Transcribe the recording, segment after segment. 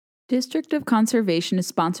District of Conservation is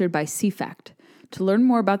sponsored by CFACT. To learn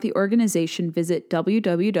more about the organization, visit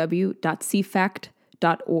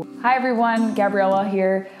www.cfact.org. Hi everyone, Gabriella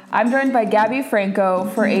here. I'm joined by Gabby Franco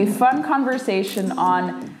for a fun conversation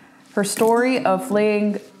on her story of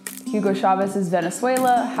fleeing Hugo Chavez's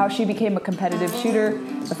Venezuela, how she became a competitive shooter,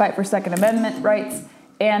 the fight for Second Amendment rights,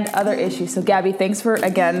 and other issues. So Gabby, thanks for,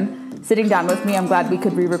 again, sitting down with me. I'm glad we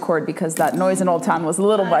could re-record because that noise in Old Town was a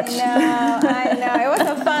little much. I know. It was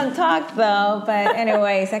a fun talk, though. But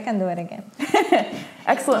anyways, I can do it again.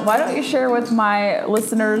 Excellent. Why don't you share with my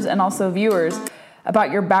listeners and also viewers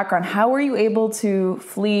about your background? How were you able to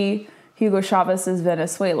flee Hugo Chavez's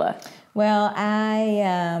Venezuela? Well,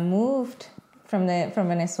 I moved from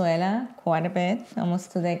Venezuela quite a bit,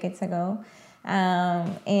 almost 2 decades ago.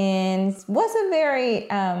 And it was a very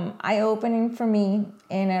eye-opening for me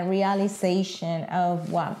and a realization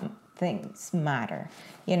of what things matter.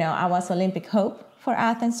 You know, I was Olympic hope for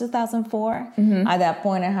Athens 2004. Mm-hmm. At that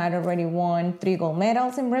point, I had already won 3 gold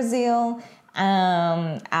medals in Brazil.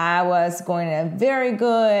 I was going a very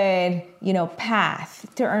good, path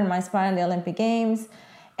to earn my spot in the Olympic Games.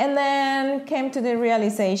 And then came to the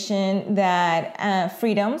realization that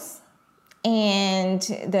freedoms and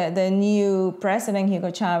the new president, Hugo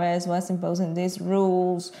Chavez, was imposing these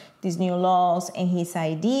rules, these new laws, and his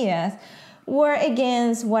ideas were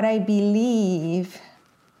against what I believe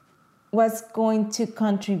was going to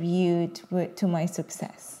contribute to my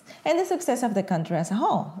success and the success of the country as a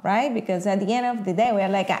whole, right? Because at the end of the day, we are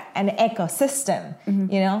like an ecosystem,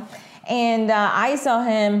 mm-hmm. And I saw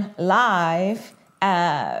him live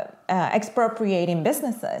expropriating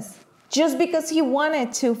businesses. Just because he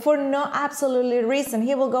wanted to, for no absolutely reason.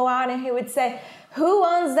 He will go out and he would say, who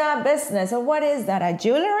owns that business? Or what is that, a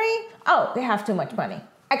jewelry? Oh, they have too much money.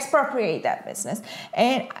 Expropriate that business.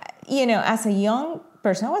 And, as a young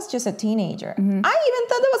person, I was just a teenager. Mm-hmm. I even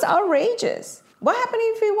thought that was outrageous. What happened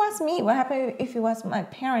if it was me? What happened if it was my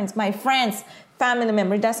parents, my friends, family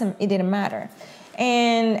member? It didn't matter.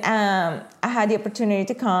 And I had the opportunity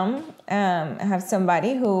to come. I have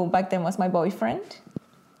somebody who back then was my boyfriend.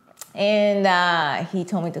 And he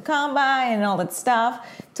told me to come by and all that stuff.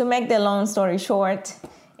 To make the long story short,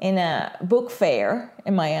 in a book fair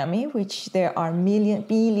in Miami, which there are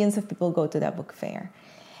billions of people go to that book fair,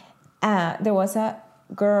 there was a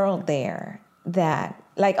girl there that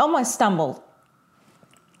almost stumbled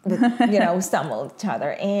each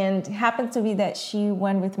other. And it happened to be that she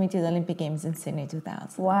went with me to the Olympic Games in Sydney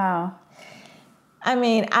 2000. Wow. I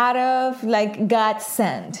mean, out of God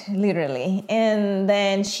sent, literally. And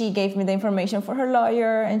then she gave me the information for her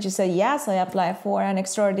lawyer, and she said, yes, I applied for an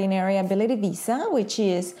extraordinary ability visa, which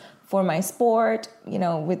is for my sport,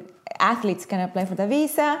 with athletes can apply for the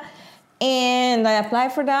visa. And I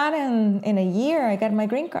applied for that, and in a year, I got my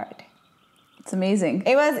green card. It's amazing.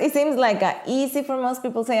 It seems like easy for most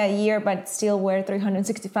people, say a year, but still were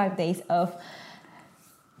 365 days of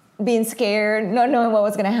being scared, not knowing what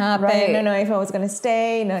was going to happen, right. Not knowing if I was going to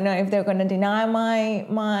stay, not knowing if they were going to deny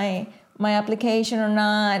my application or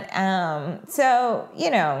not.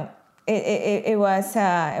 It was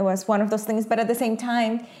one of those things. But at the same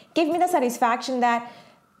time, gave me the satisfaction that,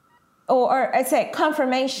 or I'd say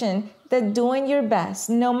confirmation that doing your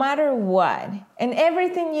best, no matter what, and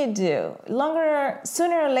everything you do,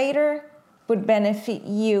 sooner or later, would benefit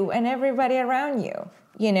you and everybody around you.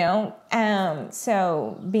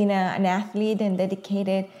 So being an athlete and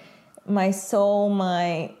dedicated my soul,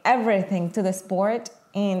 my everything to the sport,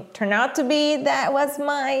 and turned out to be that was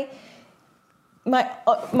my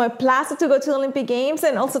plaza to go to the Olympic Games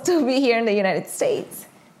and also to be here in the United States.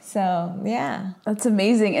 So, yeah. That's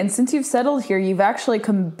amazing. And since you've settled here, you've actually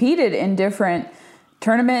competed in different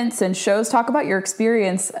tournaments and shows. Talk about your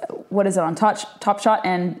experience. What is it on Top Shot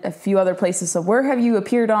and a few other places? So where have you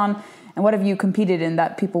appeared on? And what have you competed in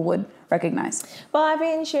that people would recognize? Well, I've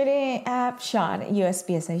shot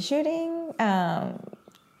USPSA shooting,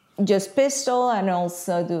 just pistol, and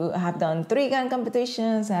also have done 3 gun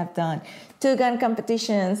competitions. I've done 2 gun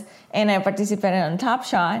competitions, and I participated on Top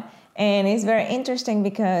Shot. And it's very interesting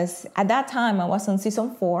because at that time I was on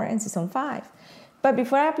season 4 and season 5. But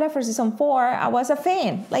before I applied for season 4, I was a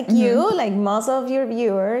fan, like mm-hmm. you, like most of your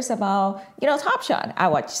viewers, about Top Shot. I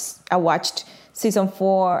watched season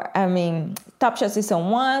 4, Top Shot season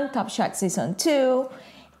 1, Top Shot season 2.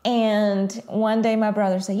 And one day my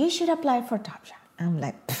brother said, you should apply for Top Shot. I'm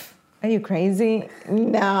like, are you crazy?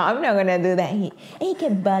 No, I'm not going to do that. He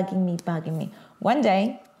kept bugging me. One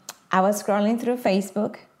day, I was scrolling through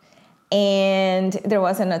Facebook, and there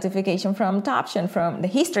was a notification from Top Shot, from the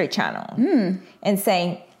History Channel, and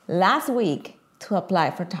saying, last week to apply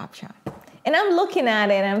for Top Shot. And I'm looking at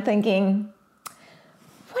it, and I'm thinking,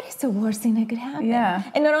 what is the worst thing that could happen. Yeah.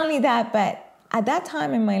 And not only that, but at that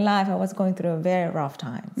time in my life, I was going through a very rough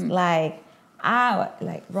times. Like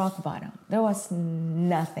rock bottom. There was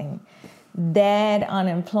nothing. Debt,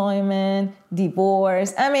 unemployment,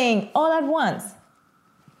 divorce. I mean, all at once.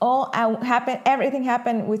 Everything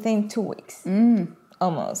happened within 2 weeks,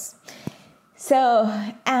 almost. So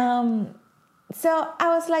I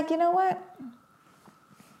was like, you know what?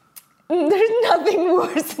 There's nothing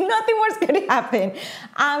worse. Nothing worse could happen.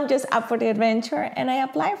 I'm just up for the adventure, and I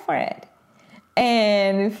applied for it.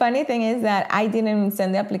 And the funny thing is that I didn't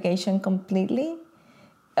send the application completely.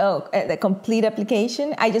 The complete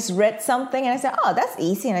application. I just read something and I said, oh, that's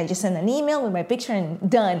easy. And I just sent an email with my picture and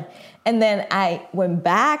done. And then I went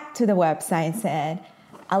back to the website and said,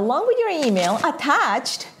 along with your email,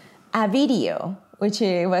 attached a video, which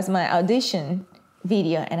was my audition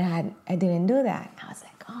video. And I didn't do that. I was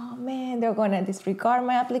like, oh man, they're going to disregard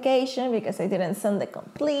my application because I didn't send the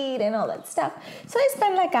complete and all that stuff. So I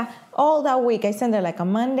spent all that week. I sent it like a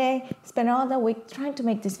Monday, spent all that week trying to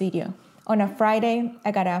make this video. On a Friday,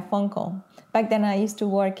 I got a phone call. Back then, I used to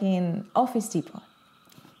work in Office Depot.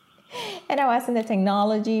 And I was in the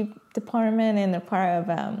technology department and the part of,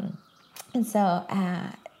 and so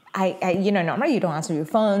normally you don't answer your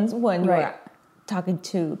phones when you're talking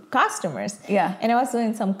to customers. Yeah. And I was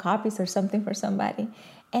doing some copies or something for somebody.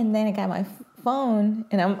 And then I got my phone,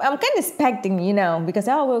 and I'm kind of expecting, because,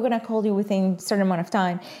 we're going to call you within a certain amount of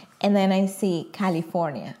time. And then I see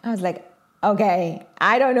California. I was like, okay,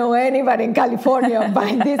 I don't know anybody in California,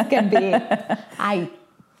 but this can be it. I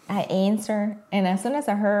answer, and as soon as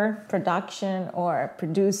I heard production or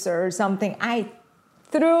producer or something, I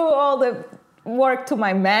threw all the work to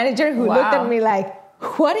my manager, who looked at me like,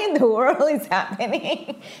 what in the world is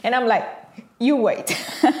happening? And I'm like, you wait.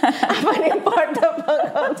 I have an important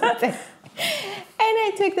phone call to take. And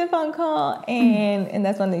I took the phone call, and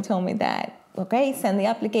that's when they told me that, okay, send the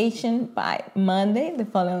application by Monday, the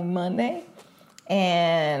following Monday,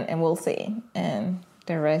 and we'll see. And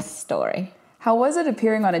the rest story. How was it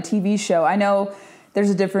appearing on a TV show? I know there's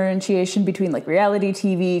a differentiation between reality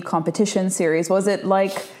TV, competition series. Was it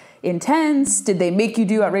intense? Did they make you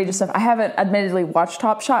do outrageous stuff? I haven't admittedly watched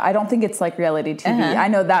Top Shot. I don't think it's like reality TV. I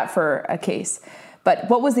know that for a case. But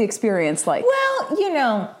what was the experience like?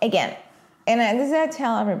 Well, again, and this is what I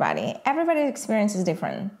tell everybody. Everybody's experience is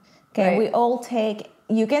different. Okay, right. We all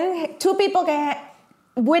two people can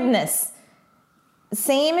witness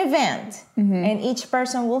same event, and each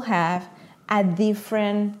person will have a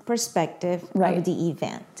different perspective of the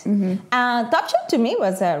event. Top Shot to me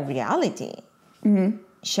was a reality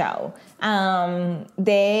show.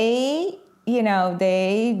 They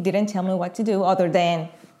didn't tell me what to do other than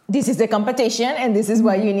this is the competition and this is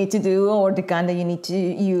what you need to do, or the gun that you need to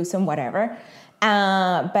use and whatever.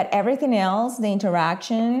 But everything else, the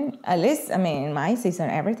interaction, at least, in my season,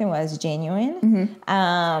 everything was genuine.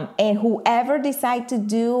 And whoever decided to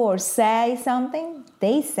do or say something,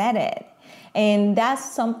 they said it. And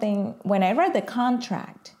that's something, when I read the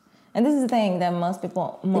contract, and this is the thing that most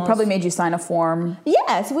people... They probably made you sign a form.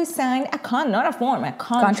 Yes, we signed a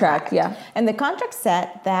contract. Yeah. And the contract said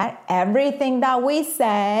that everything that we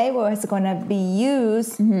say was going to be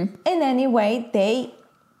used in any way they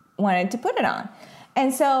wanted to put it on.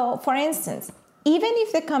 And so, for instance, even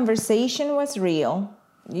if the conversation was real,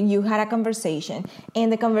 you had a conversation,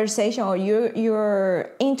 and the conversation or your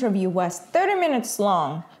interview was 30 minutes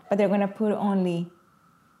long, but they're going to put only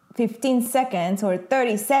 15 seconds or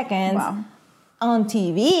 30 seconds on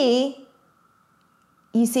TV,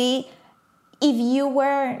 you see, if you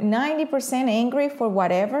were 90% angry for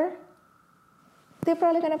whatever, they're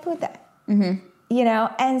probably going to put that.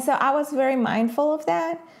 And so I was very mindful of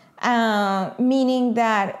that. Meaning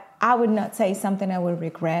that I would not say something I would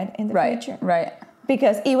regret in the future. Right.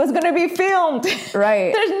 Because it was going to be filmed.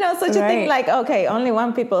 Right. There's no such a thing like, okay, only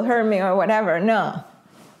one people heard me or whatever. No.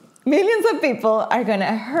 Millions of people are going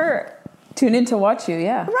to tune in to watch you,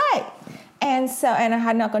 yeah. Right. And I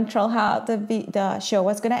had no control how the show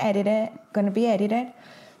was going to be edited.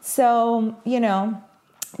 So, that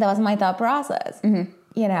was my thought process.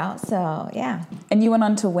 So yeah. And you went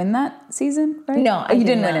on to win that season, right? No, you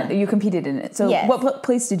didn't win it. You competed in it. So yes. What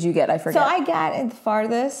place did you get? I forget. So I got the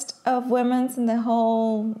farthest of women's in the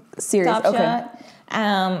whole series. Top Shot.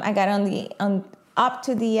 I got up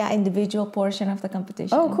to the individual portion of the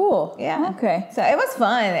competition. Oh, cool. Yeah. Okay. So it was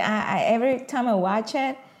fun. I every time I watch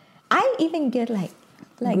it, I even get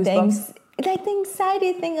goosebumps. The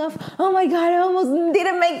anxiety thing of, oh my God, I almost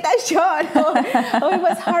didn't make that shot. Or it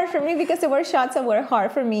was hard for me because there were shots that were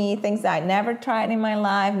hard for me, things that I never tried in my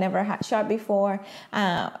life, never had shot before.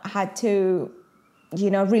 I had to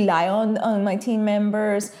rely on my team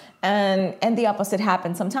members, and the opposite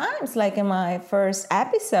happened sometimes. Like in my first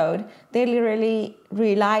episode, they literally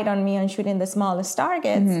relied on me on shooting the smallest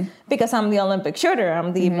targets because I'm the Olympic shooter.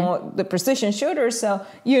 I'm the precision shooter. So,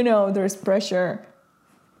 there's pressure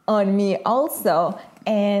on me also.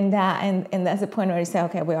 And that's the point where you say,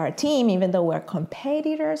 okay, we are a team, even though we're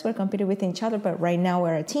competitors, we're competing with each other, but right now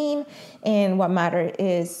we're a team. And what matters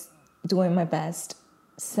is doing my best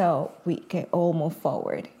so we can all move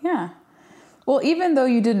forward. Yeah. Well, even though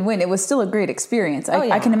you didn't win, it was still a great experience.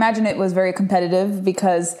 I can imagine it was very competitive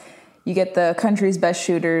because you get the country's best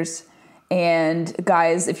shooters, and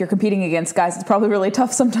guys, if you're competing against guys, it's probably really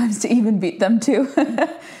tough sometimes to even beat them too.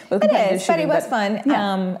 It is, but it was fun.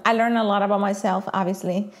 Yeah. I learned a lot about myself,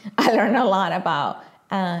 obviously. I learned a lot about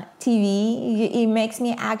TV. It makes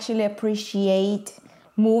me actually appreciate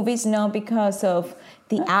movies, not because of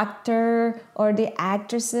the actor or the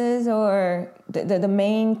actresses or the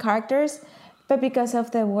main characters, but because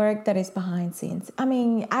of the work that is behind scenes. I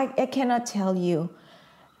mean, I cannot tell you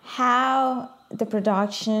how the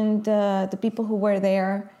production, the people who were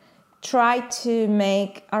there, tried to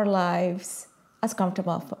make our lives as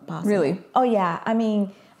comfortable as possible. Really? Oh, yeah. I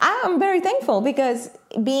mean, I'm very thankful because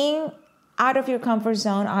being out of your comfort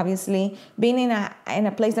zone, obviously, being in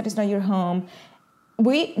a place that is not your home,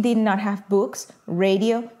 we did not have books,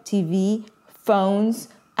 radio, TV, phones.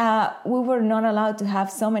 We were not allowed to have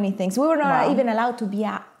so many things. We were not even allowed to be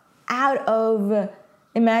out of,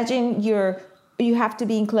 imagine you have to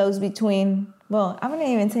be enclosed between, well, I wouldn't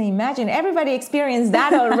even say imagine. Everybody experienced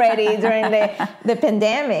that already during the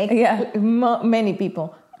pandemic. Yeah. Many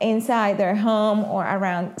people inside their home or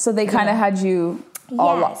around. So they kind of had you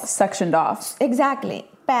all sectioned off. Exactly.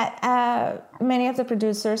 But many of the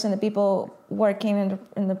producers and the people working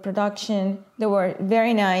in the production, they were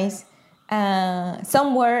very nice.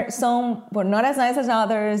 Some were not as nice as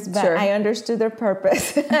others, but Sure. I understood their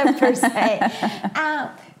purpose per se.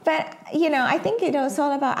 But I think it's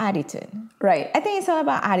all about attitude. Right. I think it's all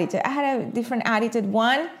about attitude. I had a different attitude.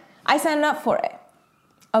 One, I signed up for it.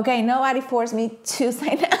 Okay, nobody forced me to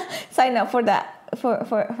sign up for that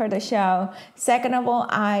for the show. Second of all,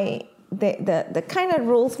 the kind of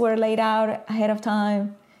rules were laid out ahead of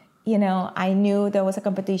time. I knew there was a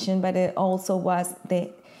competition, but it also was the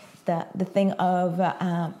thing of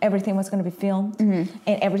everything was going to be filmed, and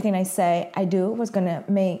everything I do was going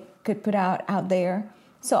to could put out there.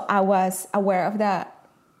 So I was aware of that,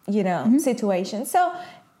 situation. So,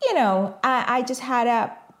 I just had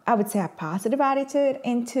I would say a positive attitude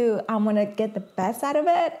into I'm going to get the best out of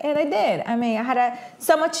it. And I did. I mean, I had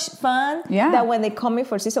so much fun that when they called me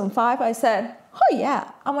for season 5, I said, oh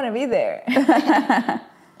yeah, I'm going to be there.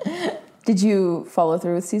 Did you follow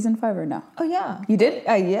through with season 5 or no? Oh, yeah. You did?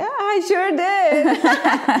 Yeah, I sure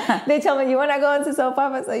did. They told me, you want to go into season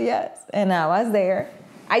 5? I said, yes. And I was there.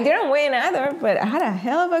 I didn't win either, but I had a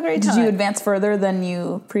hell of a great time. Did you advance further than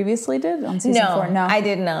you previously did on season 4? No, I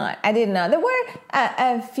did not. There were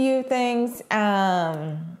a few things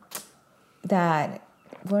that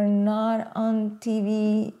were not on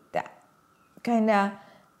TV that kind of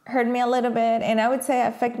hurt me a little bit, and I would say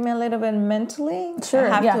affect me a little bit mentally. Sure,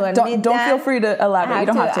 I have to admit don't feel free to elaborate. You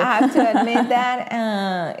don't have to. I have to admit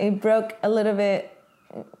that it broke a little bit.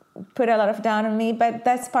 Put a lot of down on me, but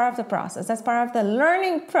that's part of the process. That's part of the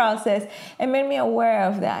learning process. It made me aware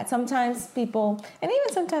of that. Sometimes people, and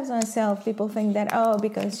even sometimes myself, people think that,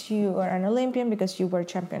 because you are an Olympian, because you were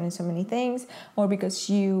champion in so many things, or because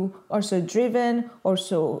you are so driven, or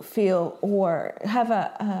so feel, or have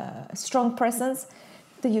a strong presence,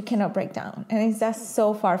 that you cannot break down. And that's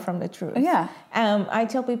so far from the truth. Yeah. I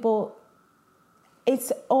tell people,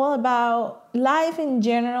 it's all about life in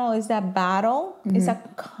general is that battle. It's a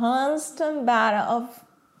constant battle of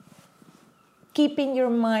keeping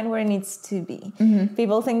your mind where it needs to be.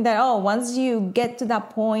 People think that, once you get to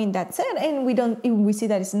that point, that's it. And we see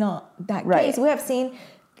that it's not that case. We have seen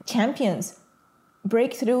champions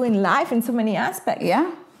break through in life in so many aspects.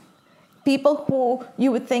 Yeah. People who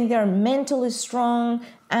you would think they're mentally strong,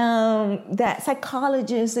 that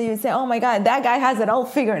psychologists, so you say, oh my God, that guy has it all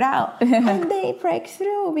figured out. And they break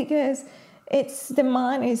through because the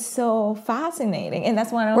mind is so fascinating. And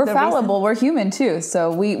that's one of the reasons. We're fallible. We're human too.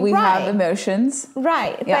 So we have emotions.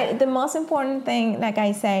 Right. Yeah. But the most important thing, like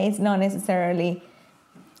I say, is not necessarily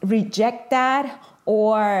reject that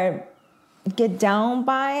or get down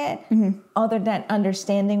by it, other than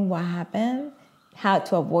understanding what happened, how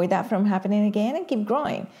to avoid that from happening again, and keep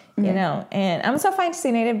growing, And I'm so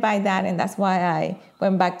fascinated by that, and that's why I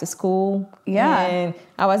went back to school. Yeah. And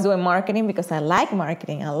I was doing marketing because I like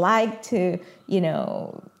marketing. I like to,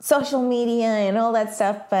 social media and all that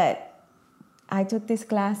stuff, but I took this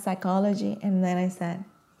class, psychology, and then I said,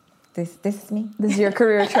 this is me. This is your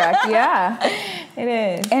career track. Yeah. It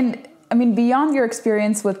is. And I mean, beyond your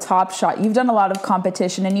experience with Top Shot, you've done a lot of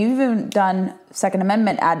competition and you've even done Second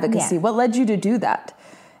Amendment advocacy. Yeah. What led you to do that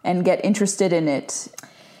and get interested in it?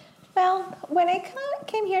 Well, when I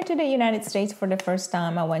came here to the United States for the first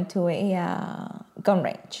time, I went to a gun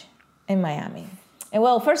range in Miami. And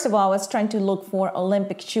well, first of all, I was trying to look for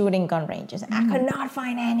Olympic shooting gun ranges. I could not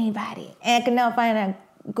find anybody. I could not find a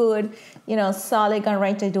good, solid gun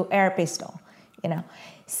range to do air pistol,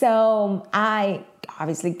 So I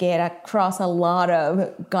obviously get across a lot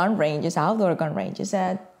of gun ranges, outdoor gun ranges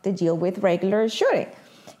that deal with regular shooting.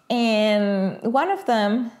 And one of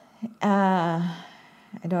them, I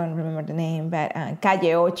don't remember the name, but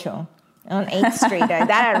Calle Ocho on 8th Street, that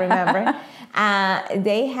I remember.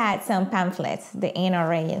 They had some pamphlets, the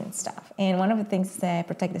NRA and stuff. And one of the things said,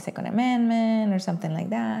 protect the Second Amendment or something like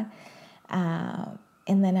that.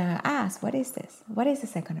 And then I asked, what is this? What is the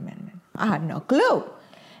Second Amendment? I had no clue.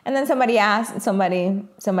 And then somebody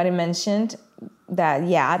mentioned that,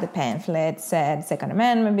 the pamphlet said Second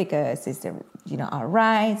Amendment because it's our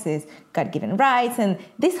rights, it's God-given rights. And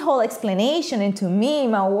this whole explanation, and to me,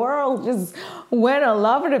 my world just went all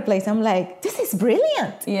over the place. I'm like, this is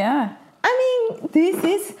brilliant. Yeah. I mean, this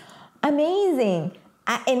is amazing.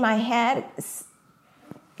 In my head,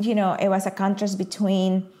 it was a contrast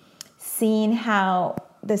between seeing how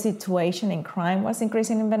the situation in crime was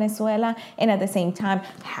increasing in Venezuela, and at the same time,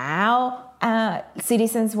 how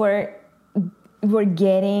citizens were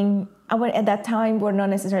getting, at that time, were not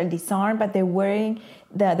necessarily disarmed, but they were,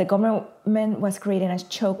 the government was creating a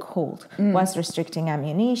chokehold, was restricting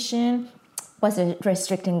ammunition, was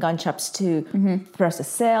restricting gun shops to process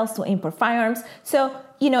sales, to import firearms. So,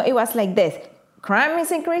 it was like this. Crime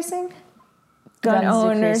is increasing, gun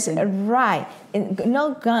owners, decreasing. Right.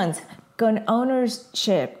 No guns. Gun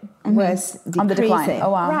ownership was decreasing. On the decline.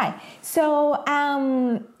 Oh, wow. Right. So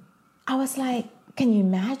I was like, can you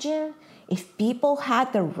imagine if people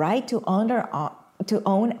had the right to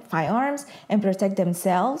own firearms and protect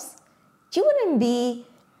themselves? You wouldn't be,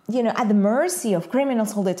 at the mercy of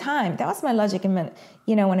criminals all the time. That was my logic. When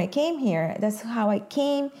I came here, that's how I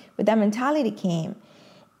came with that mentality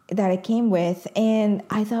that I came with. And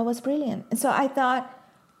I thought it was brilliant. And so I thought,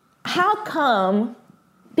 how come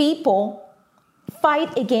people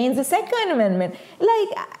fight against the Second Amendment?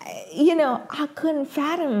 I couldn't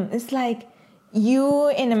fathom. It's like you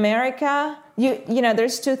in America,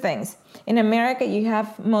 there's two things. In America, you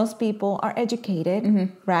have most people are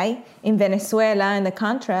educated, right? In Venezuela, in the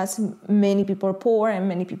contrast, many people are poor and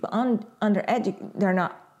many people they're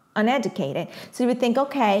not uneducated. So you would think,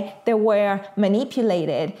 okay, they were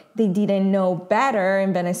manipulated. They didn't know better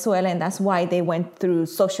in Venezuela, and that's why they went through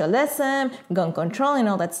socialism, gun control, and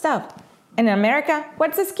all that stuff. In America,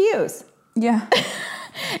 what's the excuse? Yeah.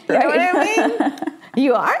 You know what I mean?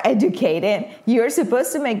 You are educated. You're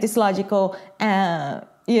supposed to make this logical,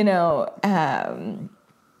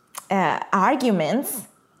 arguments,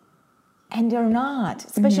 and they're not.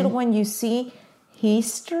 Especially when you see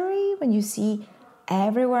history, when you see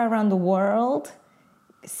everywhere around the world,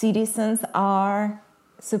 citizens are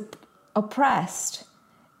oppressed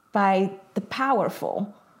by the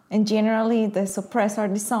powerful. And generally, the suppressed are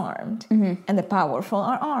disarmed, and the powerful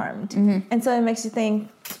are armed. And so it makes you think,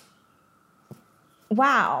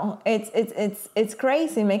 wow, it's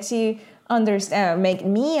crazy. It makes you make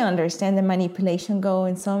me understand the manipulation go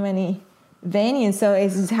in so many venues. So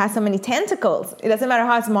it has so many tentacles. It doesn't matter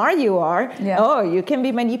how smart you are. Yeah. Oh, you can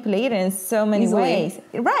be manipulated in so many Easily. ways.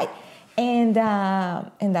 Right. And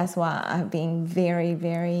that's why I've been very,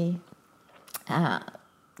 very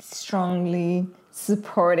strongly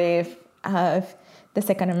supportive of the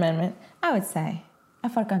Second Amendment. I would say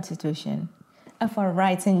of our Constitution, of our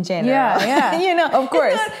rights in general. Yeah. Of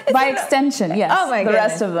course. By extension, yes. Oh my the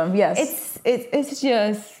goodness. rest of them, yes. It's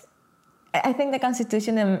just, I think the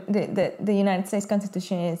Constitution, the United States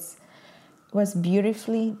Constitution was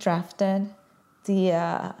beautifully drafted.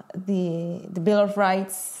 The Bill of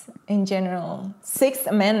Rights in general, Sixth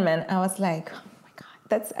Amendment. I was like, oh my God,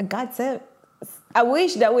 that's a godsend. I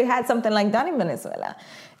wish that we had something like that in Venezuela.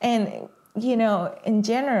 And, in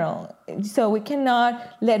general, so we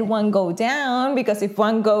cannot let one go down, because if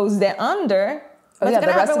one goes under, what's going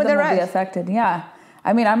to happen with the rest? Will be affected, yeah.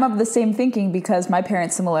 I mean, I'm of the same thinking because my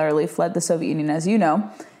parents similarly fled the Soviet Union, as you know,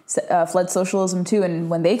 fled socialism too. And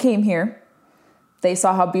when they came here, they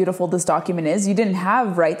saw how beautiful this document is. You didn't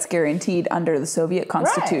have rights guaranteed under the Soviet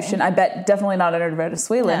Constitution. Right. I bet definitely not under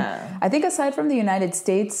Venezuelan. Yeah. I think aside from the United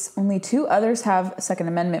States, only two others have Second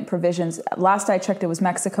Amendment provisions. Last I checked, it was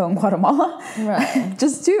Mexico and Guatemala. Right.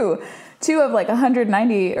 Just two. 2 of like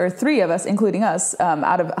 190, or 3 of us, including us,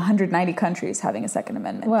 out of 190 countries having a Second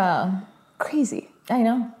Amendment. Well, Crazy. I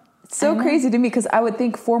know. It's so crazy to me, because I would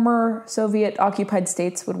think former Soviet occupied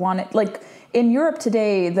states would want it. Like in Europe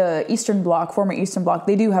today, the Eastern Bloc, former Eastern Bloc,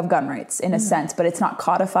 they do have gun rights in a sense, but it's not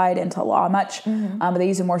codified into law much. But they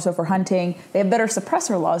use it more so for hunting. They have better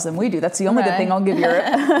suppressor laws than we do. That's the only good thing I'll give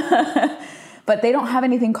Europe. But they don't have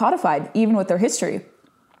anything codified, even with their history,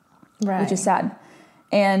 which is sad.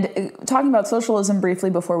 And talking about socialism briefly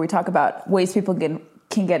before we talk about ways people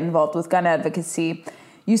can get involved with gun advocacy,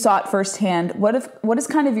 you saw it firsthand. What is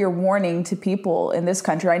kind of your warning to people in this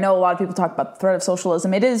country? I know a lot of people talk about the threat of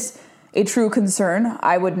socialism. It is a true concern,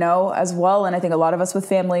 I would know as well. And I think a lot of us with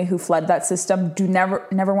family who fled that system do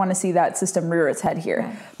never want to see that system rear its head here.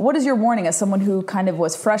 Right. What is your warning as someone who kind of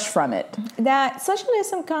was fresh from it? That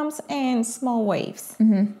socialism comes in small waves.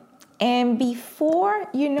 And before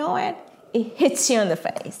you know it, it hits you in the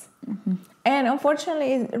face. And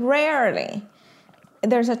unfortunately, rarely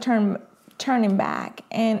there's a turning back.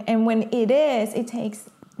 And when it is, it takes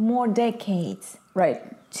more decades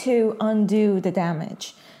to undo the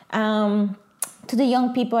damage. To the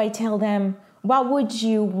young people, I tell them, why would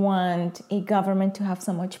you want a government to have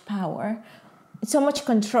so much power, so much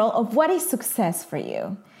control of what is success for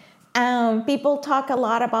you? People talk a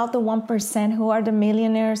lot about the 1% who are the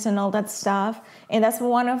millionaires and all that stuff. And that's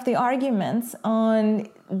one of the arguments on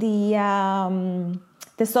the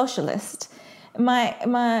socialist.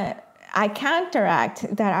 I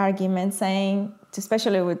counteract that argument saying,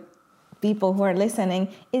 especially with people who are listening,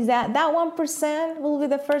 is that 1% will be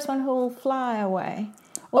the first one who will fly away.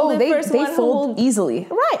 They fold easily.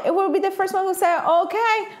 Right. It will be the first one who say,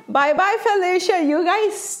 okay, bye-bye, Felicia. You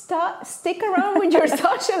guys stick around with your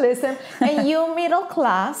socialism, and you middle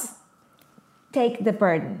class take the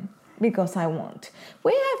burden, because I won't.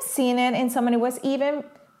 We have seen it in so many ways, even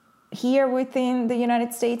here within the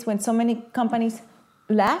United States, when so many companies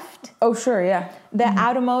left. Oh, sure, yeah. The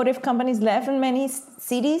automotive companies left in many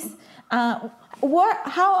cities. How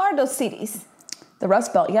are those cities? The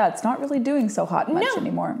Rust Belt, it's not really doing so hot much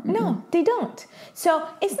anymore. No, they don't. So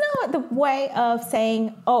it's not the way of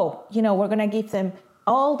saying, we're going to give them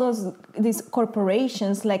all these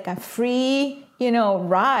corporations like a free,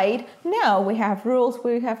 ride. No, we have rules,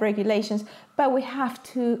 we have regulations, but we have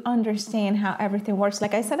to understand how everything works.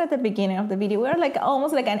 Like I said at the beginning of the video, we're like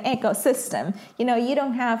almost like an ecosystem. You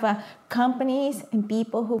don't have companies and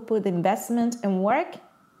people who put investment and work.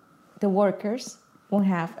 The workers won't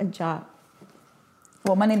have a job.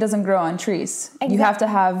 Well, money doesn't grow on trees. Exactly. You have to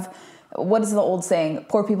have, what is the old saying?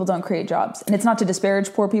 Poor people don't create jobs. And it's not to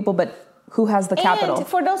disparage poor people, but who has the capital? And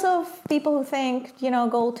for those of people who think,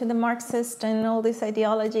 go to the Marxist and all these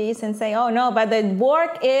ideologies and say, but the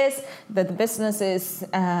work is, that the business is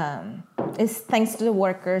thanks to the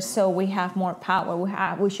workers, so we have more power.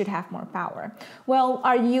 We should have more power. Well,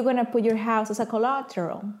 are you going to put your house as a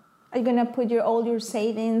collateral? Are you going to put all your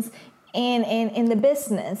savings in the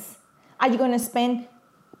business? Are you going to spend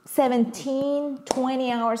 17,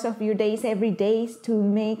 20 hours of your days every day to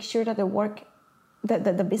make sure that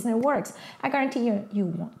the business works? I guarantee you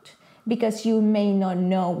won't, because you may not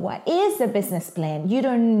know what is the business plan. You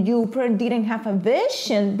didn't have a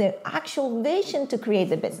vision, the actual vision to create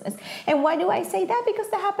the business. And why do I say that? Because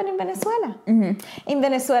that happened in Venezuela. In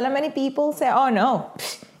Venezuela, many people say,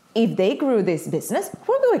 if they grew this business,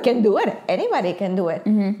 who can do it? Anybody can do it.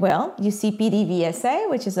 Well, you see PDVSA,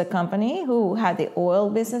 which is a company who had the oil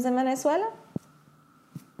business in Venezuela.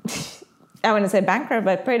 I wouldn't say bankrupt,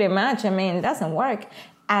 but pretty much, it doesn't work.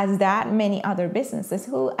 As that many other businesses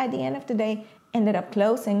who, at the end of the day, ended up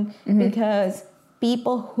closing because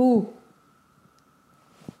people who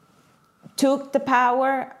took the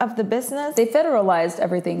power of the business. They federalized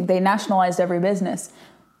everything. They nationalized every business.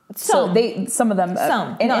 Some of them.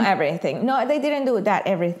 Not everything. No, they didn't do that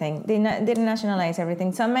everything. They didn't nationalize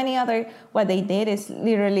everything. So many what they did is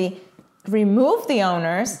literally remove the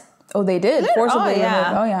owners. Oh, they did? Forcibly remove.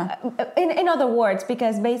 Oh, yeah. In other words,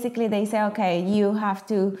 because basically they say, okay, you have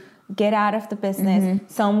to get out of the business.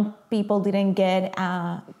 Some people didn't get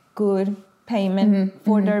a good payment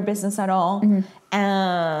for their business at all.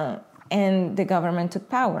 And the government took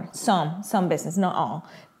power. Some business, not all.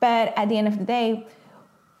 But at the end of the day,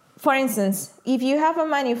 for instance, if you have a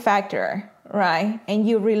manufacturer, right, and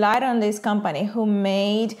you relied on this company who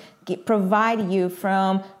provide you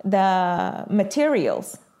from the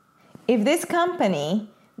materials, if this company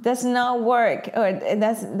does not work or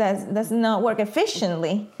does not work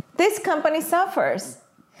efficiently, this company suffers.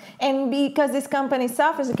 And because this company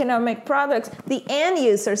suffers, it cannot make products, the end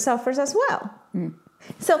user suffers as well.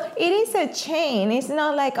 So it is a chain. It's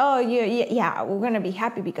not like, oh, yeah, we're going to be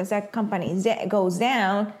happy because that company goes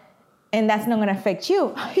down and that's not going to affect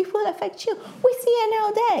you. It will affect you. We see it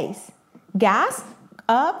nowadays. Gas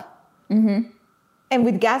up. Mm-hmm. And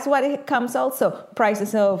with gas, what it comes also?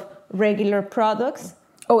 Prices of regular products.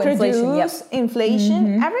 Oh, inflation, yes.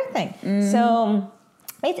 Inflation, everything. Mm-hmm. So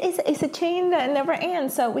it's a chain that never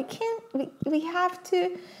ends. So we have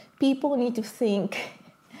to, people need to think,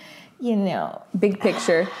 big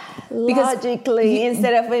picture. Logically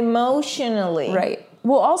instead of emotionally. Right.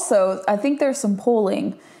 Well, also, I think there's some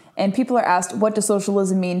polling and people are asked, what does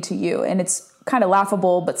socialism mean to you? And it's kind of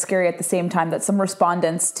laughable but scary at the same time that some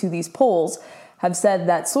respondents to these polls have said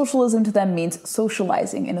that socialism to them means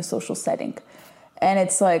socializing in a social setting. And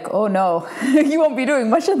it's like, oh no, you won't be doing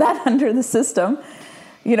much of that under the system.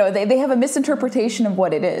 They have a misinterpretation of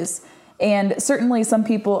what it is. And certainly some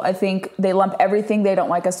people, I think, they lump everything they don't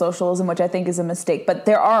like as socialism, which I think is a mistake. But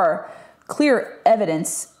there are clear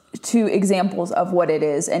evidence to examples of what it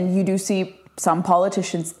is. And you do see some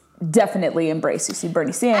politicians definitely embrace. You see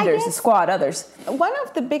Bernie Sanders, the Squad, others. One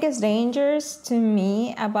of the biggest dangers to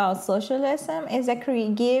me about socialism is that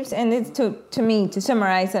it gives, and it's to me, to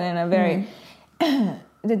summarize it in a very...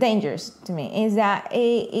 the dangers to me is that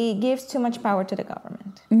it gives too much power to the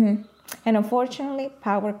government. Mm-hmm. And unfortunately,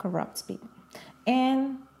 power corrupts people.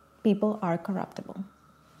 And people are corruptible.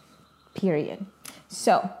 Period.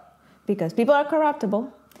 So, because people are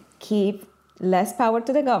corruptible, keep less power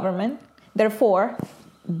to the government. Therefore,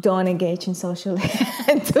 don't engage in socialism.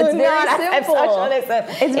 It's very simple. Socialism.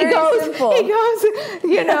 It's very simple.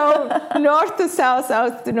 It goes, north to south,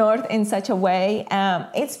 south to north in such a way.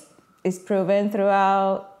 It's proven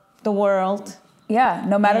throughout the world. Yeah,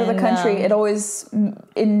 no matter the country, it always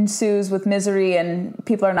ensues with misery and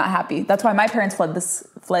people are not happy. That's why my parents fled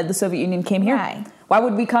the Soviet Union, came here. Right. Why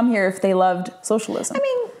would we come here if they loved socialism?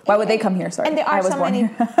 Why would they come here? Sorry, and there are I was born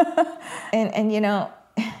here. and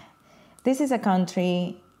this is a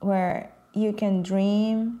country where you can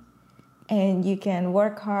dream and you can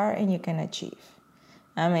work hard and you can achieve.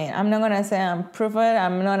 I'm not going to say I'm proof of it.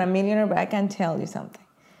 I'm not a millionaire, but I can tell you something.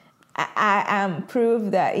 I am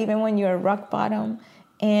proof that even when you're rock bottom,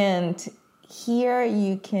 and here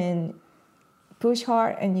you can push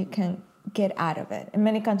hard and you can get out of it. In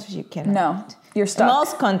many countries you cannot. No, you're stuck. In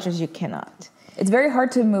most countries you cannot. It's very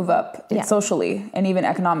hard to move up socially and even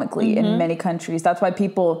economically in many countries. That's why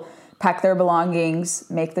people pack their belongings,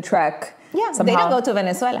 make the trek. Yeah, somehow. They don't go to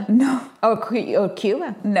Venezuela. No. Or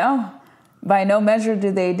Cuba. No. By no measure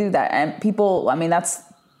do they do that. And people, that's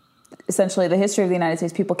essentially the history of the United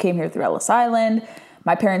States. People came here through Ellis Island.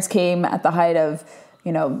 My parents came at the height of,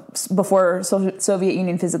 before Soviet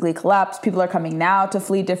Union physically collapsed. People are coming now to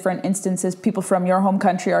flee different instances. People from your home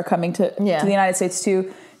country are coming to the United States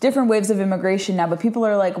too. Different waves of immigration now. But people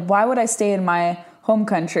are like, why would I stay in my home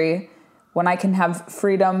country when I can have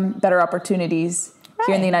freedom, better opportunities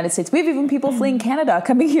here in the United States? We have even people fleeing Canada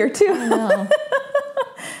coming here too. No.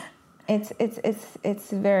 It's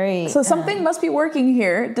very... So something must be working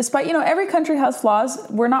here, despite, every country has flaws.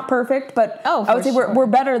 We're not perfect, but I would say we're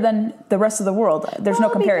better than the rest of the world. There's no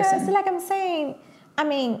comparison. Because, like I'm saying,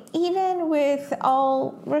 even with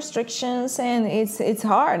all restrictions, and it's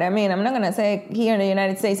hard. I'm not going to say here in the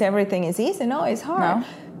United States everything is easy. No, it's hard. No.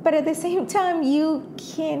 But at the same time, you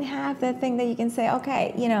can have that thing that you can say,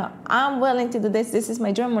 okay, I'm willing to do this. This is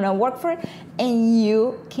my dream. I'm going to work for it. And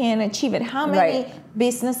you can achieve it. How many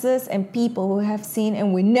businesses and people who have seen,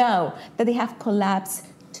 and we know that they have collapsed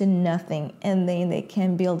to nothing, and then they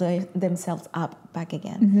can build themselves up back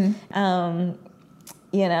again. Mm-hmm.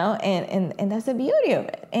 And that's the beauty of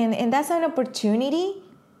it. And that's an opportunity.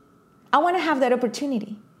 I want to have that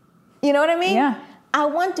opportunity. You know what I mean? Yeah. I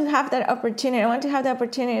want to have that opportunity. I want to have the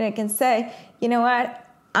opportunity that I can say, you know what,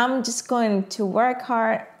 I'm just going to work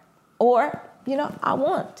hard, or, I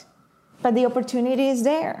won't. But the opportunity is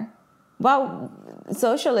there. Well,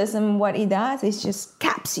 socialism, what it does is just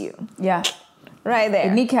caps you. Yeah. Right there.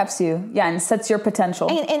 It kneecaps you. Yeah, and sets your potential.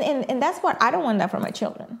 And that's what, I don't want that for my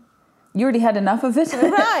children. You already had enough of it?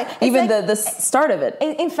 Right. Even the start of it.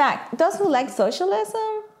 In fact, those who like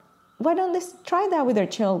socialism, why don't they try that with their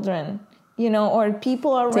children? Or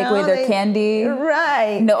people around. Take away their candy.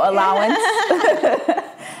 Right. No allowance.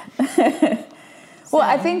 Well,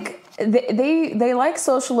 I think they like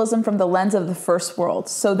socialism from the lens of the first world.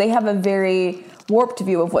 So they have a very warped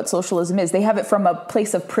view of what socialism is. They have it from a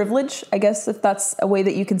place of privilege, I guess, if that's a way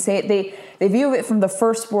that you can say it. They view it from the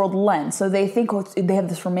first world lens. So they think they have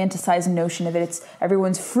this romanticized notion of it. It's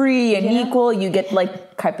everyone's free and equal. You get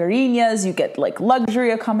like caipirinhas, you get like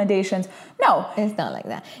luxury accommodations. No. It's not like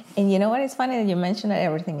that. And you know what? It's funny that you mentioned that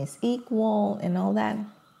everything is equal and all that.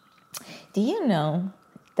 Do you know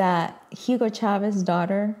that Hugo Chavez's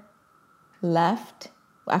daughter left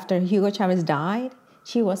after Hugo Chavez died?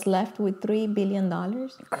 She was left with $3 billion.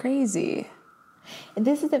 Crazy.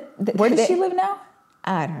 This is Where does she live now?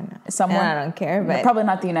 I don't know. Somewhere. I don't care, but probably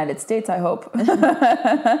not the United States, I hope.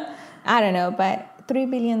 I don't know, but $3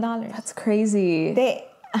 billion. That's crazy.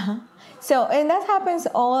 So, and that happens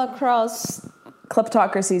all across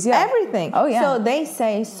kleptocracies, yeah. everything. Oh, yeah. So they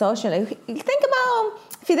say socially. Think about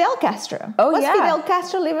Fidel Castro. Oh, was yeah. Fidel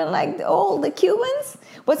Castro living like all the Cubans?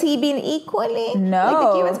 Was he being equally like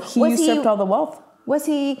the Cubans? He usurped all the wealth. Was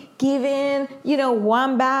he given,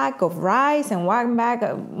 one bag of rice and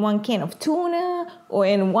one can of tuna or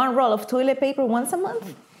in one roll of toilet paper once a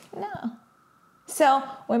month? No. So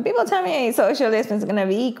when people tell me socialism is going to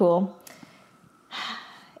be equal,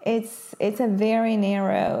 it's a very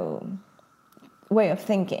narrow way of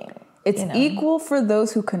thinking. It's equal for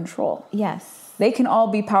those who control. Yes. They can all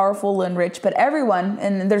be powerful and rich, but everyone,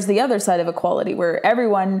 and there's the other side of equality where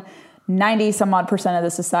everyone, 90 some odd % of the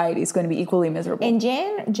society is going to be equally miserable. And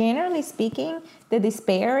generally speaking, the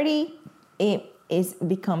disparity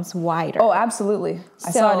becomes wider. Oh, absolutely.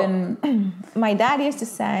 I saw it in... My dad used to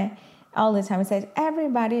say all the time, he said,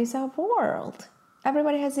 everybody is a world.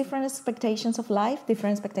 Everybody has different expectations of life,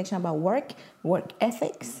 different expectations about work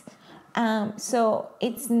ethics. So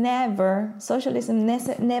socialism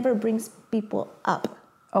never brings people up.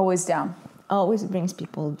 Always down. Always brings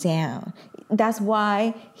people down. That's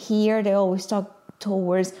why here they always talk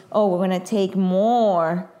towards, we're going to take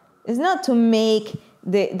more. It's not to make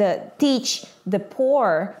teach the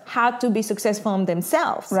poor how to be successful in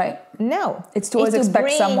themselves. Right. No. It's to always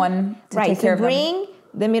expect someone to take care of them. Bring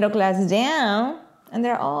the middle class down, and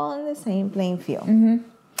they're all in the same playing field. Mm-hmm.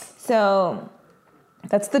 So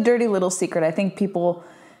that's the dirty little secret. I think people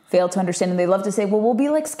fail to understand, and they love to say, well, we'll be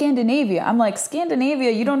like Scandinavia. I'm like,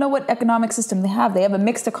 Scandinavia, you don't know what economic system they have. They have a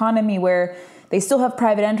mixed economy where they still have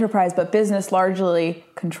private enterprise, but business largely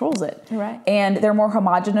controls it. Right. And they're more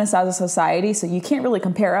homogenous as a society, so you can't really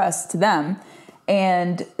compare us to them.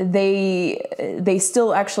 And they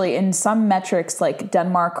still actually, in some metrics, like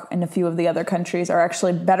Denmark and a few of the other countries, are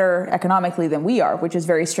actually better economically than we are, which is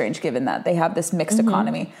very strange given that they have this mixed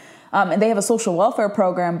economy. And they have a social welfare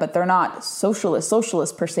program, but they're not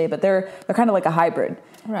socialist per se, but they're kind of like a hybrid.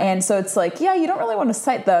 Right. And so it's like, yeah, you don't really want to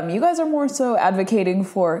cite them. You guys are more so advocating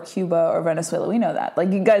for Cuba or Venezuela. We know that.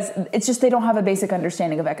 Like you guys, it's just they don't have a basic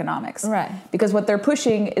understanding of economics. Right. Because what they're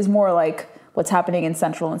pushing is more like what's happening in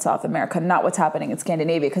Central and South America, not what's happening in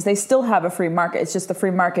Scandinavia, because they still have a free market. It's just the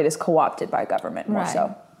free market is co-opted by government more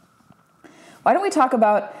so. Why don't we talk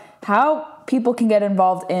about how people can get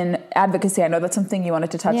involved in advocacy? I know that's something you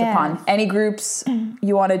wanted to touch upon. Any groups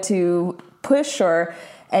you wanted to push, or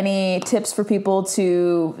any tips for people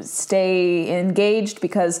to stay engaged?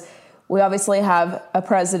 Because we obviously have a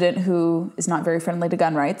president who is not very friendly to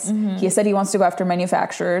gun rights. He has said he wants to go after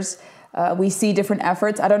manufacturers. We see different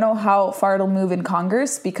efforts. I don't know how far it'll move in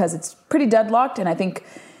Congress because it's pretty deadlocked, and I think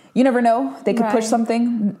you never know. They could push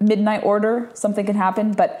something, midnight order, something can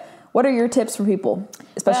happen. But what are your tips for people,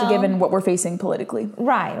 especially given what we're facing politically?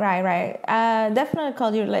 Right. Definitely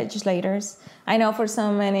call your legislators. I know for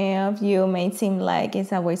so many of you, it may seem like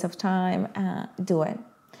it's a waste of time. Do it.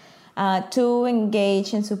 To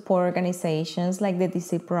engage and support organizations like the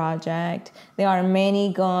DC Project. There are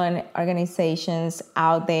many gun organizations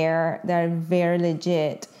out there that are very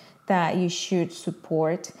legit that you should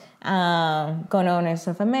support. Gun Owners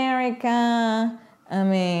of America. I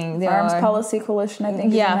mean, the Arms Policy Coalition, I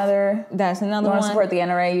think, is another. That's another one. You want to support the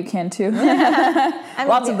NRA, you can too.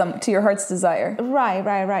 Lots of them, to your heart's desire.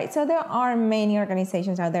 Right. So there are many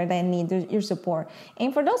organizations out there that need your support.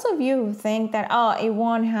 And for those of you who think that, it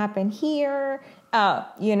won't happen here,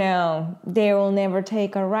 they will never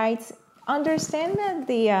take our rights, understand that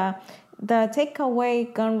the take away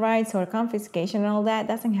gun rights or confiscation and all that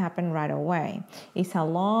doesn't happen right away. It's a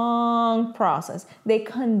long process. They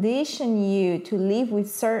condition you to live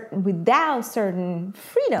without certain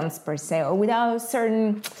freedoms per se, or without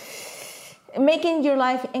certain making your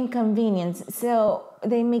life inconvenience. So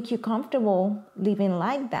they make you comfortable living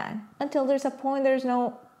like that until there's a point. There's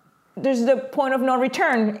the point of no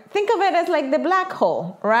return. Think of it as like the black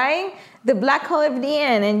hole, right? The black hole at the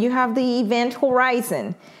end, and you have the event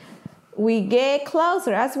horizon. we get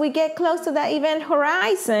closer, as we get close to that event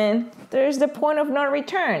horizon, there's the point of no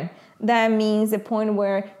return. That means the point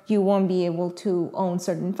where you won't be able to own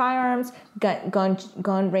certain firearms.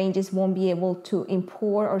 Gun ranges won't be able to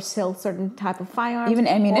import or sell certain type of firearms. Even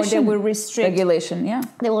ammunition. Or they will restrict regulation. Yeah.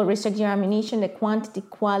 They will restrict your ammunition, the quantity,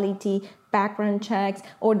 quality, background checks,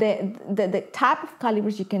 or the type of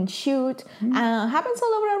calibers you can shoot. Happens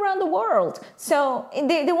all over around the world. So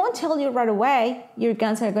they won't tell you right away your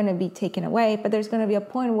guns are going to be taken away, but there's going to be a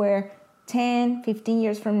point where 10, 15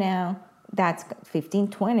 years from now, that's 15,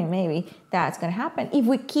 20 maybe, that's going to happen. If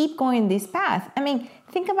we keep going this path, I mean,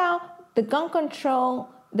 think about the gun control,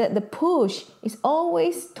 the push is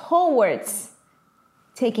always towards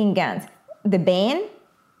taking guns. The ban,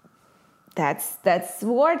 that's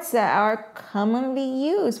words that are commonly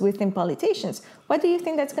used within politicians. What do you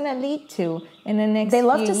think that's going to lead to in the next They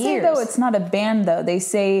love few to years? say, though, it's not a ban, though. They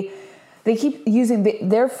say, they keep using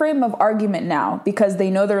their frame of argument now because they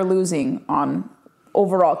know they're losing on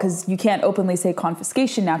overall, because you can't openly say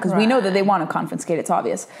confiscation now because we know that they want to confiscate, it's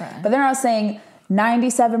obvious. But they're now saying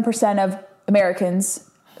 97% of Americans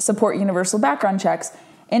support universal background checks.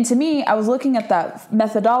 And to me, I was looking at that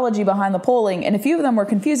methodology behind the polling, and a few of them were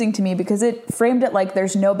confusing to me because it framed it like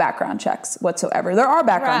there's no background checks whatsoever. There are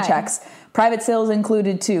background checks, private sales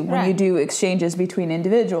included too, when you do exchanges between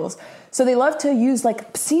individuals. So they love to use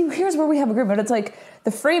like, see, here's where we have agreement. It's like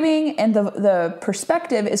the framing and the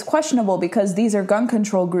perspective is questionable because these are gun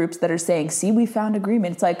control groups that are saying, see, we found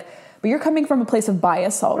agreement. It's like, but you're coming from a place of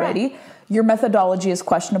bias already. Your methodology is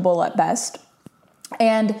questionable at best.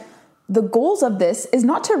 And the goals of this is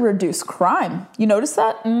not to reduce crime. You notice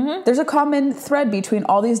that? There's a common thread between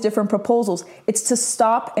all these different proposals. It's to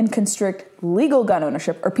stop and constrict legal gun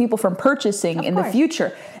ownership or people from purchasing in the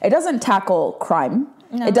future. It doesn't tackle crime.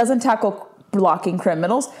 No. It doesn't tackle blocking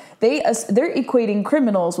criminals. They're equating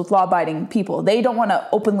criminals with law-abiding people. They don't want to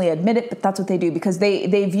openly admit it, but that's what they do because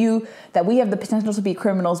they view that we have the potential to be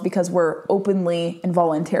criminals because we're openly and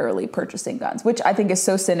voluntarily purchasing guns, which I think is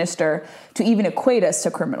so sinister to even equate us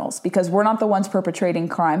to criminals because we're not the ones perpetrating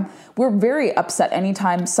crime. We're very upset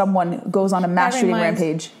anytime someone goes on a mass shooting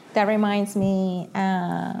rampage. That reminds me,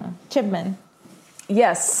 Chipman.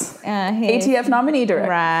 Yes, ATF nominee director.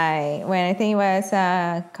 Right. When I think it was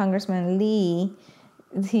Congressman Lee,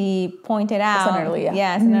 he pointed out. Senator Lee,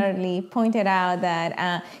 Senator Lee pointed out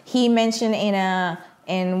that he mentioned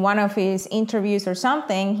in one of his interviews or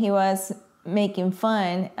something, he was making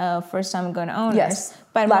fun of first-time gun owners. Yes,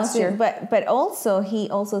 but last year. But also he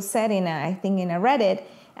also said in a Reddit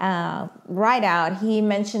write out, he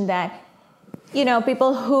mentioned that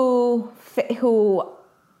people who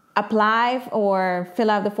apply or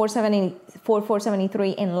fill out the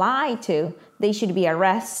 473 and lie to, they should be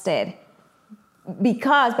arrested.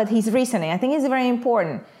 But his reasoning, I think is very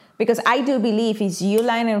important because I do believe if you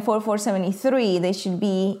lying in 473, they should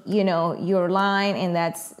be, your line and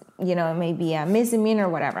that's, maybe a misdemeanor or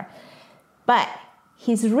whatever. But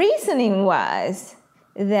his reasoning was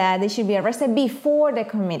that they should be arrested before they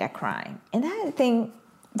commit a crime. And that thing...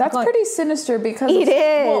 That's pretty sinister because it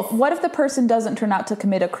is. Well, what if the person doesn't turn out to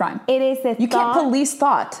commit a crime? It is you can't police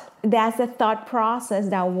thought. That's the thought process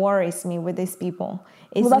that worries me with these people.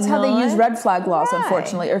 That's how they use red flag laws,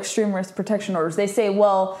 unfortunately, or extreme risk protection orders. They say,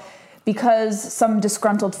 well, because some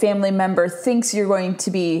disgruntled family member thinks you're going to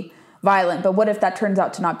be violent, but what if that turns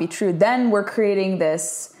out to not be true? Then we're creating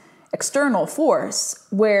this external force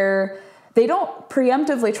where they don't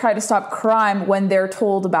preemptively try to stop crime when they're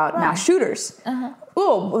told about mass shooters.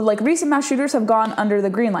 Like recent mass shooters have gone under the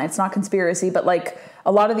green light. It's not conspiracy, but like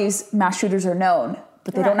a lot of these mass shooters are known,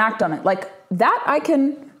 but they don't act on it. Like that I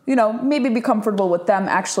can, maybe be comfortable with them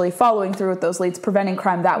actually following through with those leads, preventing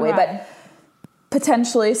crime that way, but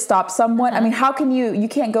potentially stop someone. I mean, how can you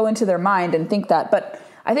can't go into their mind and think that, but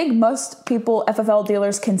I think most people, FFL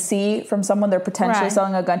dealers can see from someone they're potentially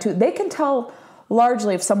selling a gun to, they can tell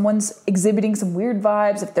largely if someone's exhibiting some weird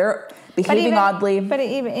vibes, if they're behaving oddly. But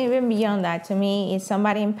even beyond that, to me, is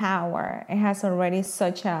somebody in power. It has already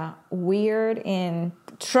such a weird and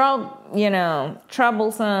troublesome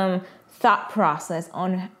thought process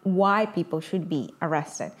on why people should be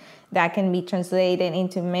arrested. That can be translated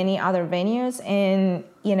into many other venues. And,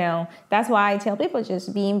 that's why I tell people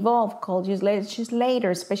just be involved, call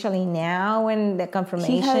legislators, especially now when the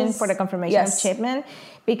confirmation of Chipman,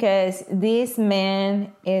 because this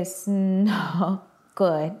man is not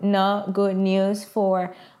good news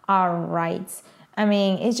for our rights. I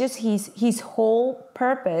mean, it's just his whole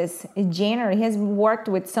purpose is general. He has worked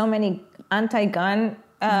with so many anti-gun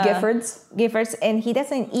Giffords, and he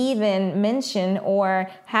doesn't even mention or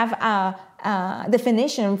have a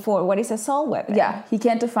definition for what is assault weapon. Yeah, he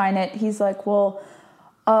can't define it. He's like, well,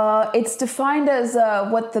 it's defined as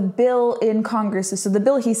what the bill in Congress is. So the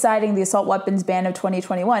bill he's citing, the assault weapons ban of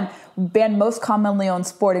 2021, banned most commonly on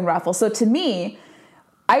sporting rifles. So to me,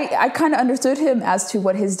 I kind of understood him as to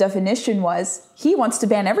what his definition was. He wants to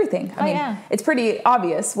ban everything. I mean, it's pretty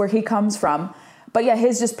obvious where he comes from. But yeah,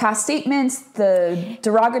 his just past statements, the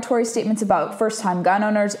derogatory statements about first-time gun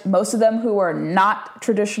owners, most of them who are not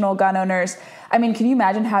traditional gun owners. I mean, can you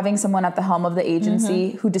imagine having someone at the helm of the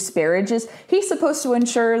agency who disparages? He's supposed to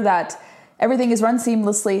ensure that everything is run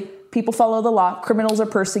seamlessly, people follow the law, criminals are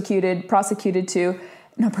prosecuted,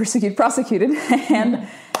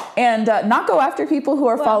 and not go after people who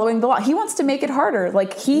are following the law. He wants to make it harder.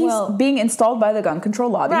 Like, he's being installed by the gun control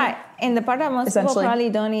lobby. Right. And the part that most people probably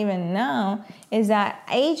don't even know is that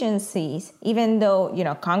agencies, even though,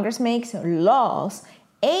 Congress makes laws,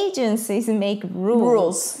 agencies make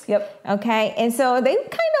rules. Yep. Okay. And so they kind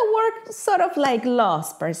of work sort of like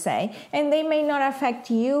laws per se, and they may not affect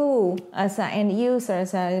you as an end user,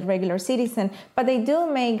 as a regular citizen, but they do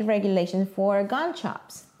make regulations for gun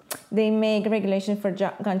shops. They make regulations for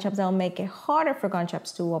gun shops that will make it harder for gun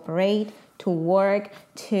shops to operate, to work,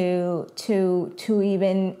 to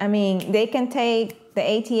even, they can take the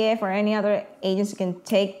ATF or any other agency can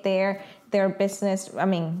take their business,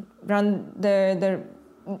 run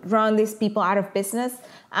these people out of business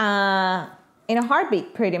in a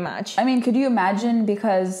heartbeat, pretty much. I mean, could you imagine,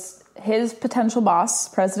 because his potential boss,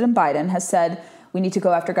 President Biden, has said we need to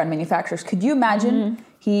go after gun manufacturers. Could you imagine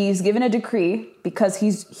he's given a decree because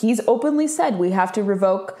he's openly said we have to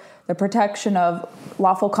revoke the Protection of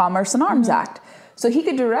Lawful Commerce and Arms Act. So he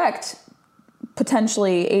could direct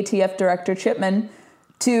potentially ATF Director Chipman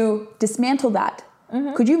to dismantle that.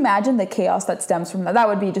 Could you imagine the chaos that stems from that? That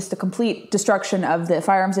would be just a complete destruction of the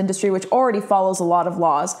firearms industry, which already follows a lot of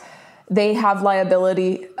laws. They have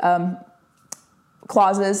liability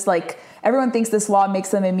clauses. Like, everyone thinks this law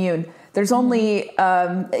makes them immune. There's only,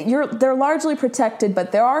 they're largely protected,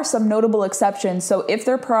 but there are some notable exceptions. So if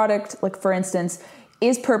their product, like for instance,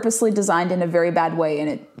 is purposely designed in a very bad way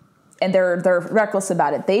and they're reckless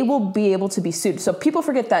about it, they will be able to be sued. So people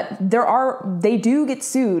forget that they do get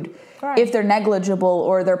sued if they're negligible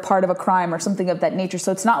or they're part of a crime or something of that nature.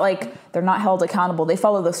 So it's not like they're not held accountable. They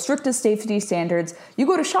follow the strictest safety standards. You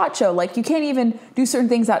go to SHOT Show, like, you can't even do certain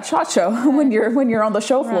things at SHOT Show when you're on the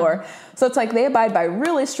show floor. So it's like they abide by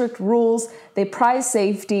really strict rules. They prize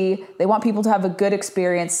safety. They want people to have a good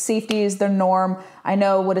experience. Safety is their norm. I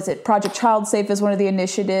know, Project Child Safe is one of the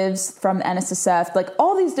initiatives from the NSSF. Like,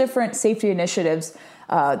 all these different safety initiatives,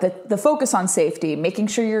 the focus on safety, making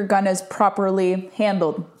sure your gun is properly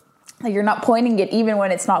handled. Like, you're not pointing it even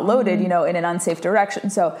when it's not loaded, in an unsafe direction.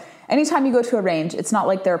 So anytime you go to a range, it's not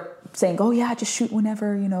like they're saying, oh yeah, just shoot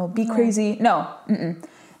whenever, be crazy. No,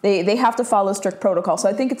 They have to follow strict protocol. So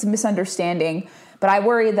I think it's a misunderstanding. But I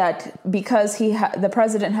worry that because the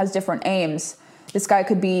president has different aims, this guy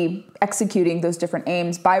could be executing those different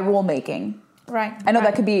aims by rulemaking. Right. I know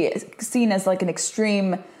that could be seen as like an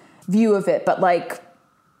extreme view of it, but like,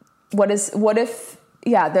 what if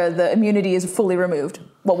the immunity is fully removed?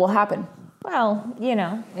 What will happen? Well,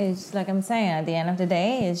 it's like I'm saying, at the end of the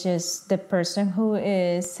day, it's just the person who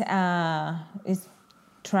is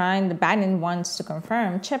trying, the Biden wants to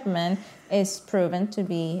confirm, Chipman is proven to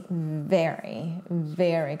be very,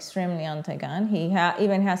 very extremely anti-gun. He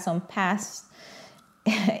even has some past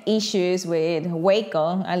issues with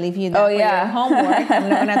Waco. I'll leave you that for your homework. I'm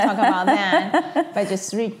not going to talk about that, but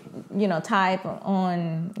just type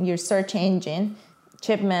on your search engine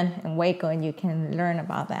Chipman and Waco, and you can learn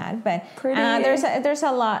about that. But there's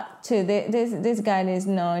a lot to this guy is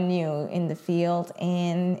no new in the field,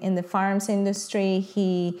 and in the firearms industry,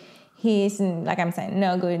 he's, like I'm saying,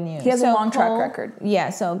 no good news. He has a long track record. Yeah,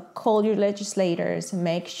 so call your legislators,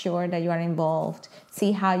 make sure that you are involved,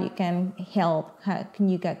 see how you can help, how can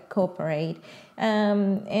you cooperate.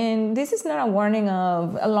 And this is not a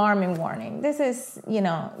alarming warning. This is,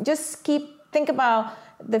 just think about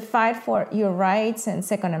the fight for your rights and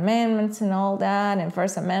Second Amendments and all that, and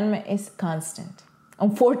First Amendment is constant.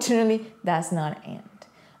 Unfortunately, that's not end.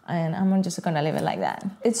 And I'm just going to leave it like that.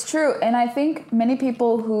 It's true. And I think many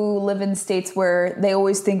people who live in states where they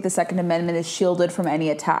always think the Second Amendment is shielded from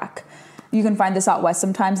any attack. You can find this out west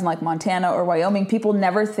sometimes in like Montana or Wyoming. People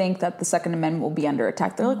never think that the Second Amendment will be under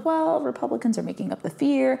attack. They're like, well, Republicans are making up the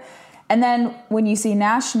fear. And then when you see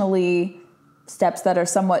nationally steps that are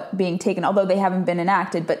somewhat being taken, although they haven't been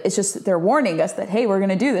enacted, but it's just they're warning us that, hey, we're going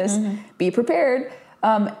to do this. Be prepared.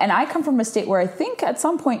 And I come from a state where I think at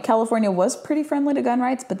some point California was pretty friendly to gun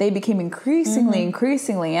rights, but they became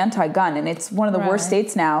increasingly anti-gun. And it's one of the worst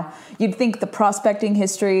states now. You'd think the prospecting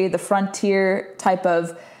history, the frontier type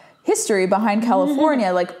of history behind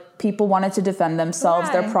California, like people wanted to defend themselves,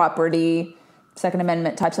 their property, Second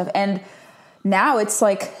Amendment type stuff. And now it's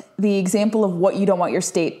like the example of what you don't want your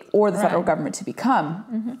state or the federal government to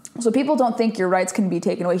become. So people don't think your rights can be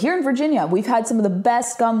taken away. Here in Virginia, we've had some of the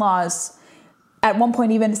best gun laws, at one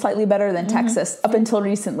point even slightly better than Texas, up until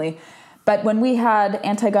recently. But when we had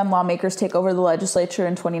anti-gun lawmakers take over the legislature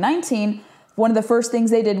in 2019, one of the first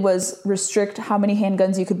things they did was restrict how many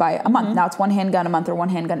handguns you could buy a month. Now it's one handgun a month or one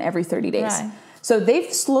handgun every 30 days. So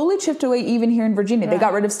they've slowly chipped away even here in Virginia. They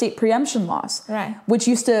got rid of state preemption laws, which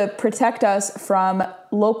used to protect us from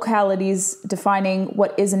localities defining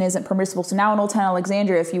what is and isn't permissible. So now in Old Town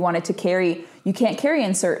Alexandria, if you wanted to carry, you can't carry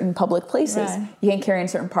in certain public places. You can't carry in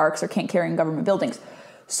certain parks or can't carry in government buildings.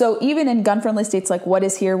 So even in gun-friendly states like what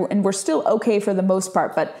is here, and we're still okay for the most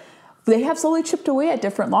part, but they have slowly chipped away at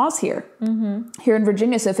different laws here, here in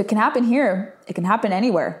Virginia. So if it can happen here, it can happen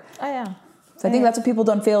anywhere. So I think that's what people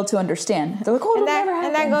don't fail to understand. They're like, oh, it'll never happen.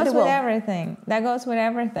 And that goes with everything. That goes with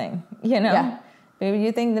everything, you know? If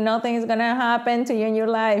you think that nothing is going to happen to you in your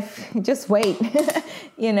life, just wait.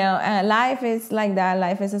 You know, life is like that.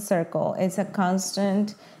 Life is a circle. It's a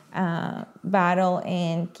constant battle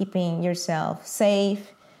in keeping yourself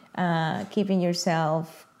safe, keeping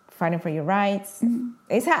yourself fighting for your rights.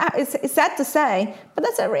 It's sad to say, but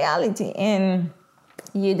that's a reality. And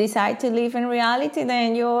you decide to live in reality,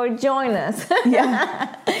 then you'll join us.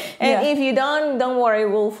 And if you don't worry,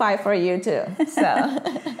 we'll fight for you too. So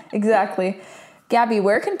exactly. Gabby,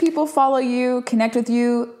 where can people follow you, connect with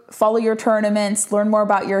you, follow your tournaments, learn more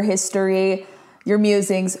about your history, your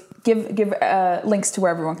musings? Give links to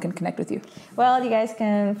where everyone can connect with you. Well, you guys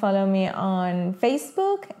can follow me on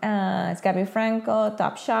Facebook. It's Gabby Franco,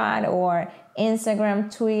 Top Shot, or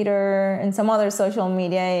Instagram, Twitter, and some other social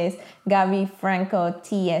media is Gabby Franco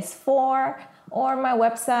TS4, or my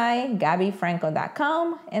website,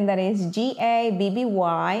 gabbyfranco.com, and that is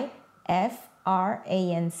GABBYFRANCO.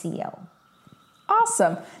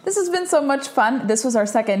 Awesome. This has been so much fun. This was our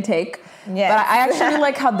second take. But I actually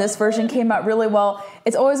like how this version came out really well.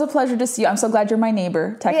 It's always a pleasure to see you. I'm so glad you're my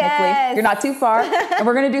neighbor, technically. You're not too far. And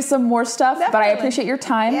we're going to do some more stuff. Definitely. But I appreciate your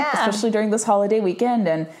time, especially during this holiday weekend,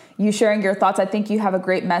 and you sharing your thoughts. I think you have a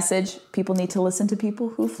great message. People need to listen to people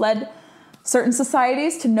who fled certain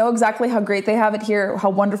societies to know exactly how great they have it here, how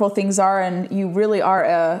wonderful things are, and you really are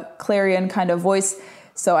a clarion kind of voice.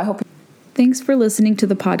 So I hope. Thanks for listening to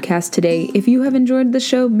the podcast today. If you have enjoyed the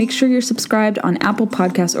show, make sure you're subscribed on Apple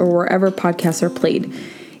Podcasts or wherever podcasts are played.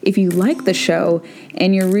 If you like the show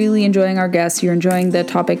and you're really enjoying our guests, you're enjoying the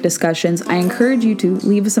topic discussions, I encourage you to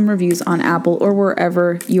leave us some reviews on Apple or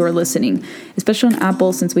wherever you are listening, especially on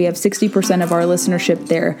Apple, since we have 60% of our listenership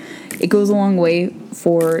there. It goes a long way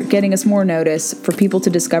for getting us more notice, for people to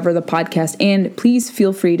discover the podcast, and please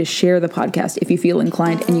feel free to share the podcast if you feel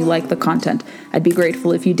inclined and you like the content. I'd be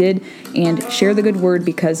grateful if you did, and share the good word,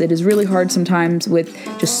 because it is really hard sometimes with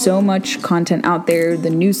just so much content out there, the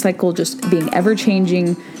news cycle just being ever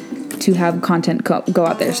changing, to have content go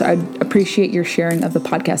out there. So I'd appreciate your sharing of the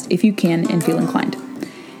podcast if you can and feel inclined.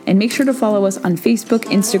 And make sure to follow us on Facebook,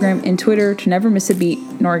 Instagram, and Twitter to never miss a beat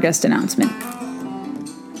nor a guest announcement.